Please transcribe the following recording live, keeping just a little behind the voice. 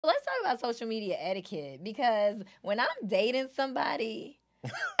Let's talk about social media etiquette because when I'm dating somebody,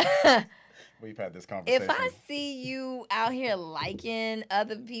 We've had this if conversation. I see you out here liking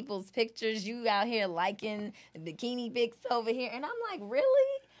other people's pictures, you out here liking bikini pics over here, and I'm like,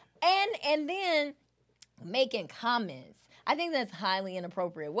 really? And then making comments. I think that's highly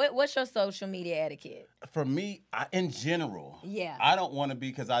inappropriate. What's your social media etiquette? For me, in general, Yeah. I don't want to be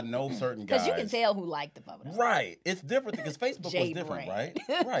because I know certain guys. Because you can tell who liked the photo. Right. It's different because Facebook was J different, right?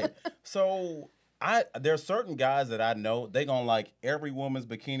 brand. Right. So there's certain guys that I know they gonna like every woman's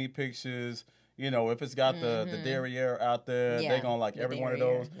bikini pictures. You know, if it's got the derriere out there, they gonna like the every one of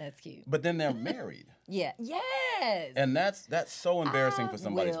derriere. those. That's cute. But then they're married. Yeah. Yes. And that's so embarrassing I for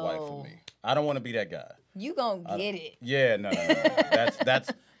somebody's wife for will. me. I don't want to be that guy. You gonna get it. Yeah, no.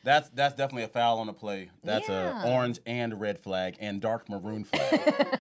 That's definitely a foul on the play. That's Yeah. a orange and red flag and dark maroon flag.